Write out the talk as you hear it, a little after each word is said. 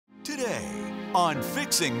on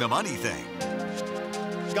Fixing the Money Thing.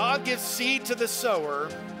 God gives seed to the sower,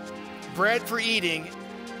 bread for eating,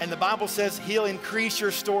 and the Bible says he'll increase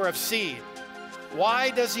your store of seed. Why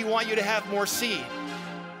does he want you to have more seed?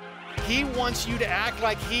 He wants you to act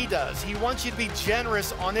like he does. He wants you to be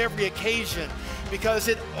generous on every occasion because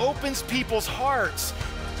it opens people's hearts.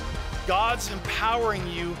 God's empowering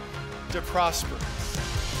you to prosper.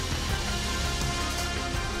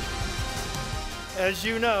 As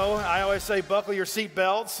you know, I always say buckle your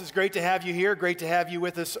seatbelts. It's great to have you here. Great to have you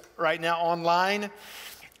with us right now online.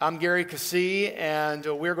 I'm Keesee, and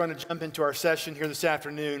we're going to jump into our session here this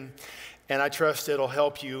afternoon, and I trust it'll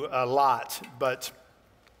help you a lot. But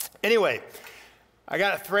anyway, I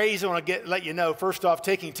got a phrase I want to let you know. First off,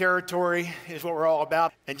 taking territory is what we're all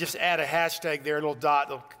about. And just add a hashtag there, a little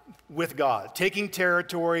dot, with God. Taking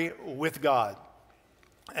territory with God.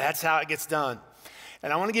 That's how it gets done.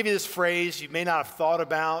 And I want to give you this phrase you may not have thought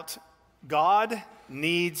about. God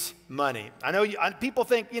needs money. I know people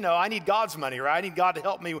think, I need God's money, right? I need God to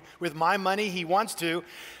help me with my money. He wants to.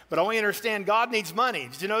 But I want you to understand God needs money.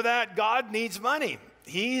 Did you know that? God needs money.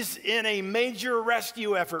 He's in a major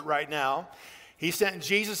rescue effort right now. He sent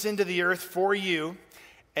Jesus into the earth for you,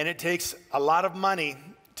 and it takes a lot of money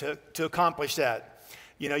to accomplish that.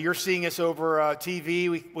 You're seeing us over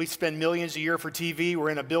TV. We spend millions a year for TV. We're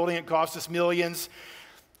in a building that costs us millions.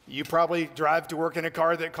 You probably drive to work in a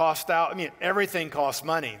car that costs out. Everything costs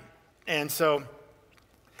money. And so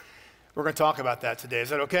we're going to talk about that today. Is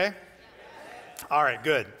that okay? Yes. All right,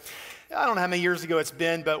 good. I don't know how many years ago it's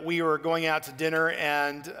been, but we were going out to dinner,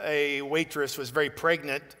 and a waitress was very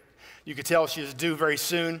pregnant. You could tell she was due very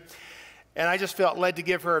soon. And I just felt led to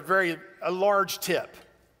give her a large tip.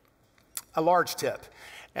 A large tip.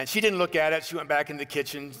 And she didn't look at it. She went back in the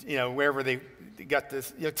kitchen, wherever they got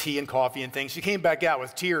this tea and coffee and things. She came back out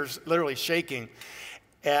with tears literally shaking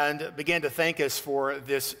and began to thank us for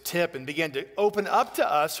this tip and began to open up to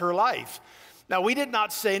us her life. Now, we did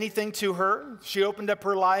not say anything to her. She opened up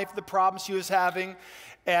her life, the problems she was having,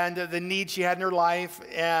 and the need she had in her life,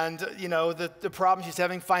 and the problems she's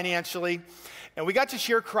having financially. And we got to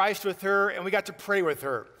share Christ with her, and we got to pray with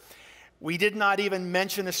her. We did not even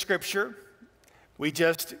mention a scripture. We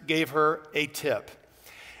just gave her a tip.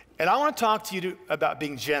 And I want to talk to you about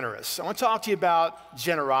being generous. I want to talk to you about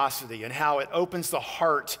generosity and how it opens the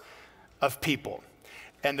heart of people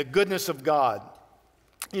and the goodness of God.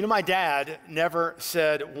 My dad never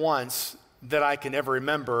said once that I can ever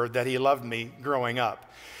remember that he loved me growing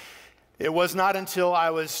up. It was not until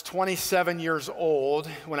I was 27 years old,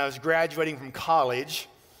 when I was graduating from college,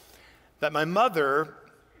 that my mother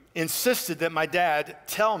insisted that my dad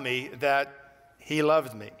tell me that he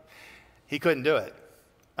loved me. He couldn't do it.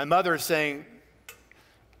 My mother is saying,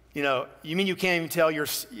 you mean you can't even tell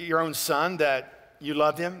your own son that you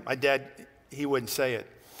loved him? My dad, he wouldn't say it.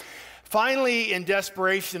 Finally, in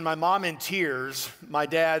desperation, my mom in tears, my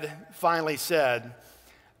dad finally said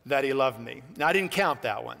that he loved me. Now, I didn't count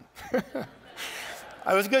that one.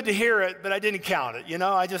 I was good to hear it, but I didn't count it.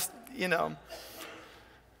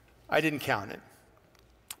 I didn't count it.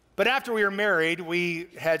 But after we were married, we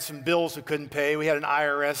had some bills we couldn't pay. We had an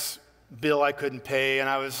IRS bill I couldn't pay, and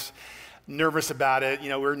I was nervous about it.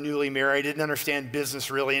 We were newly married, didn't understand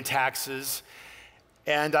business really and taxes.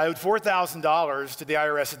 And I owed $4,000 to the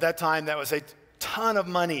IRS. At that time, that was a ton of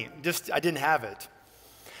money. I didn't have it.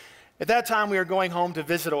 At that time, we were going home to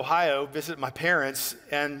visit Ohio, visit my parents,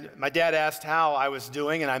 and my dad asked how I was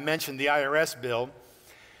doing, and I mentioned the IRS bill.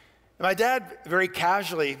 And my dad very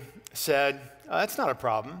casually said, "Oh, that's not a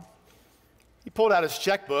problem." He pulled out his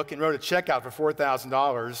checkbook and wrote a check out for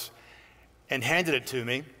 $4,000 and handed it to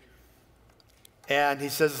me. And he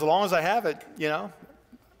says, "As long as I have it,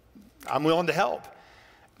 I'm willing to help."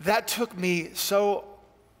 That took me so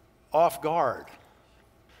off guard.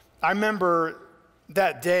 I remember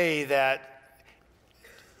that day that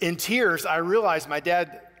in tears, I realized my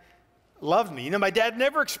dad loved me. My dad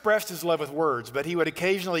never expressed his love with words, but he would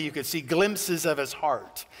occasionally, you could see glimpses of his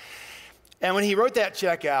heart. And when he wrote that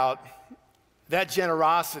check out, that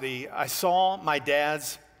generosity, I saw my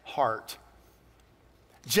dad's heart.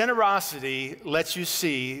 Generosity lets you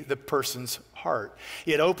see the person's heart.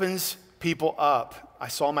 It opens people up. I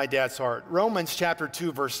saw my dad's heart. Romans chapter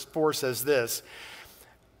 2, verse 4 says this,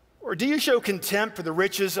 "Or do you show contempt for the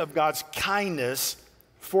riches of God's kindness,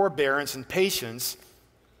 forbearance, and patience,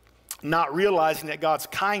 not realizing that God's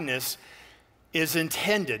kindness is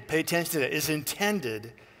intended," pay attention to that, is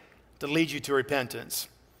intended to lead you to repentance.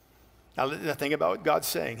 Now think about what God's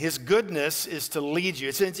saying. His goodness is to lead you.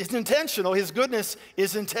 It's intentional. His goodness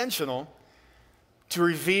is intentional to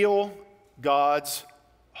reveal God's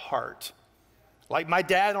heart. Like my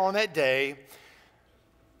dad on that day,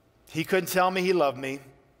 he couldn't tell me he loved me,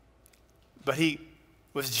 but he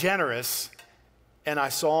was generous, and I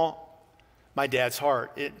saw my dad's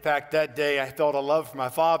heart. In fact, that day I felt a love for my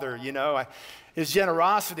father. His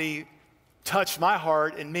generosity touched my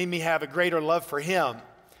heart and made me have a greater love for him.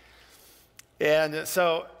 And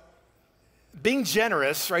so being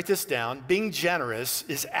generous, write this down, being generous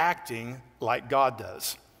is acting like God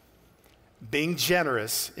does. Being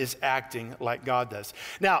generous is acting like God does.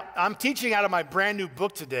 Now, I'm teaching out of my brand new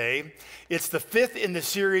book today. It's the 5th in the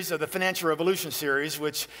series of the Financial Revolution series,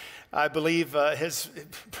 which I believe has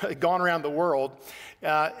gone around the world.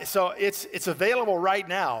 So it's available right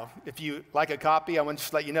now. If you like a copy, I want to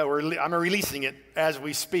just let you know, I'm releasing it as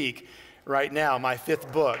we speak right now, my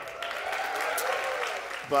 5th book.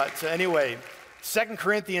 But anyway, 2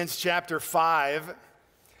 Corinthians chapter 5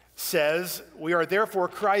 says, we are therefore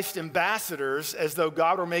Christ's ambassadors, as though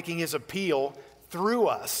God were making his appeal through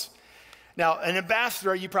us. Now, an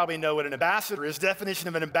ambassador, you probably know what an ambassador is. Definition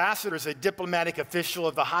of an ambassador is a diplomatic official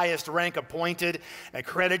of the highest rank appointed,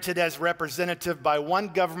 accredited as representative by one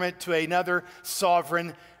government to another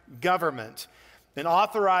sovereign government. An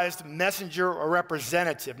authorized messenger or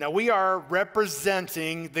representative. Now, we are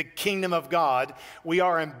representing the kingdom of God. We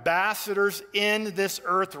are ambassadors in this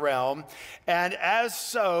earth realm, and as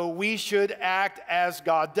so, we should act as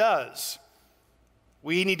God does.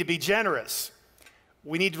 We need to be generous.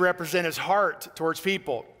 We need to represent his heart towards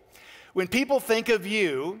people. When people think of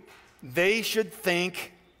you, they should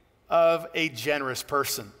think of a generous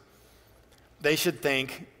person. They should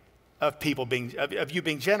think of you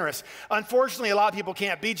being generous. Unfortunately, a lot of people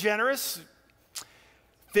can't be generous.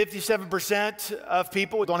 57% of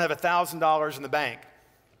people don't have $1,000 in the bank.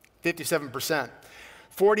 57%.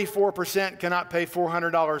 44% cannot pay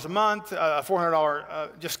 $400 a month,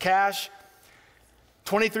 $400 just cash.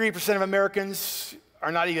 23% of Americans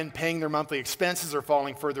are not even paying their monthly expenses or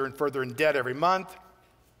falling further and further in debt every month.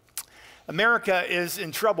 America is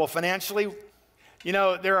in trouble financially.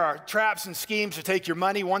 There are traps and schemes to take your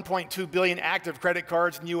money. 1.2 billion active credit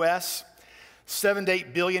cards in the U.S. 7 to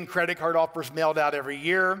 8 billion credit card offers mailed out every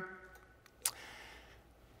year.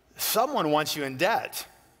 Someone wants you in debt.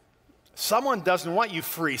 Someone doesn't want you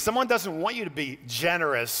free. Someone doesn't want you to be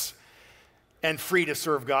generous and free to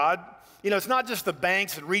serve God. It's not just the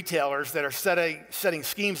banks and retailers that are setting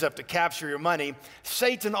schemes up to capture your money.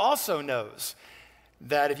 Satan also knows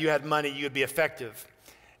that if you had money, you would be effective.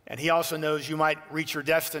 And he also knows you might reach your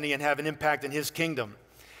destiny and have an impact in his kingdom.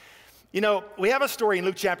 We have a story in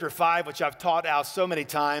Luke chapter 5, which I've taught out so many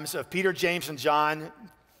times, of Peter, James, and John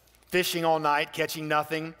fishing all night, catching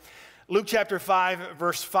nothing. Luke chapter 5,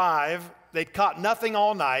 verse 5, they'd caught nothing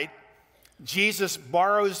all night. Jesus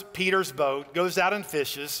borrows Peter's boat, goes out and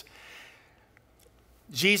fishes.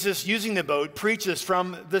 Jesus, using the boat, preaches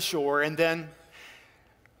from the shore and then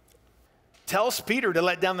tells Peter to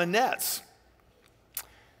let down the nets.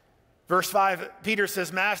 Verse 5, Peter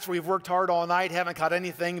says, Master, we've worked hard all night, haven't caught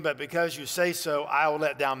anything, but because you say so, I will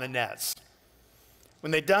let down the nets.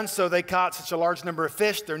 When they'd done so, they caught such a large number of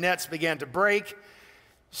fish, their nets began to break.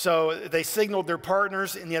 So they signaled their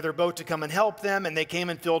partners in the other boat to come and help them, and they came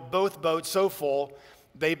and filled both boats so full,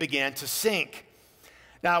 they began to sink.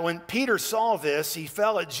 Now, when Peter saw this, he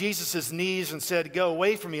fell at Jesus' knees and said, Go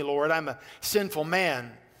away from me, Lord, I'm a sinful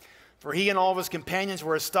man. For he and all of his companions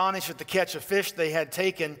were astonished at the catch of fish they had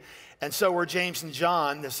taken, and so were James and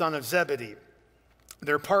John, the son of Zebedee,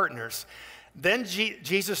 their partners. Then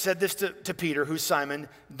Jesus said this to Peter, who's Simon,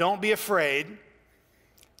 Don't be afraid.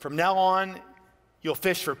 From now on, you'll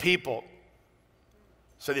fish for people.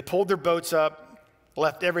 So they pulled their boats up,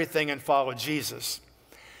 left everything, and followed Jesus.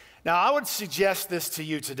 Now, I would suggest this to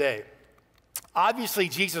you today. Obviously,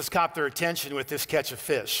 Jesus caught their attention with this catch of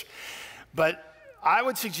fish. But I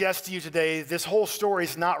would suggest to you today, this whole story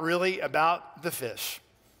is not really about the fish.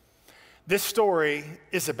 This story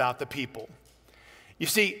is about the people. You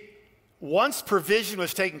see, once provision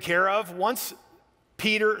was taken care of, once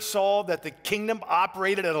Peter saw that the kingdom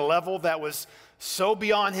operated at a level that was so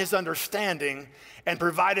beyond his understanding and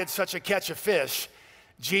provided such a catch of fish,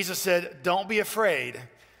 Jesus said, Don't be afraid.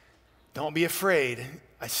 Don't be afraid.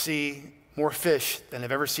 I see more fish than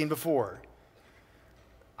I've ever seen before.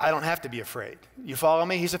 I don't have to be afraid. You follow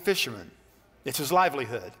me? He's a fisherman. It's his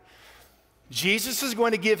livelihood. Jesus is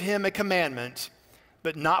going to give him a commandment,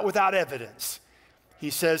 but not without evidence. He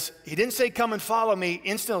says, he didn't say, come and follow me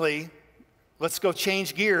instantly. Let's go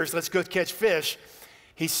change gears. Let's go catch fish.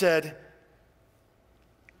 He said,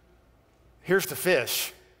 here's the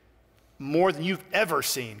fish, more than you've ever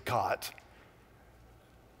seen caught.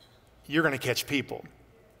 You're going to catch people.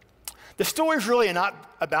 The story is really not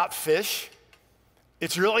about fish.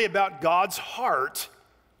 It's really about God's heart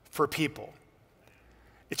for people.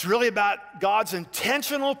 It's really about God's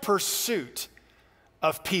intentional pursuit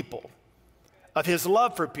of people, of his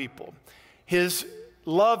love for people, his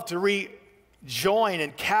love to rejoin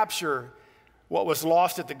and capture what was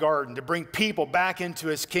lost at the garden, to bring people back into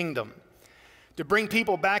his kingdom, to bring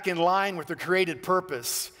people back in line with their created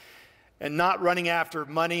purpose and not running after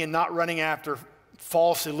money and not running after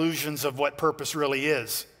false illusions of what purpose really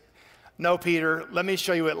is. No, Peter, let me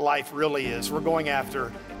show you what life really is. We're going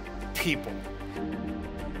after people.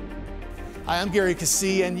 Hi, I'm Gary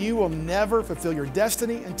Keesee, and you will never fulfill your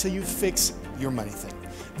destiny until you fix your money thing.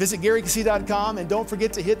 Visit GaryKeesee.com, and don't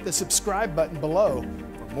forget to hit the subscribe button below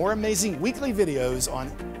for more amazing weekly videos on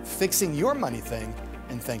fixing your money thing,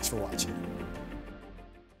 and thanks for watching.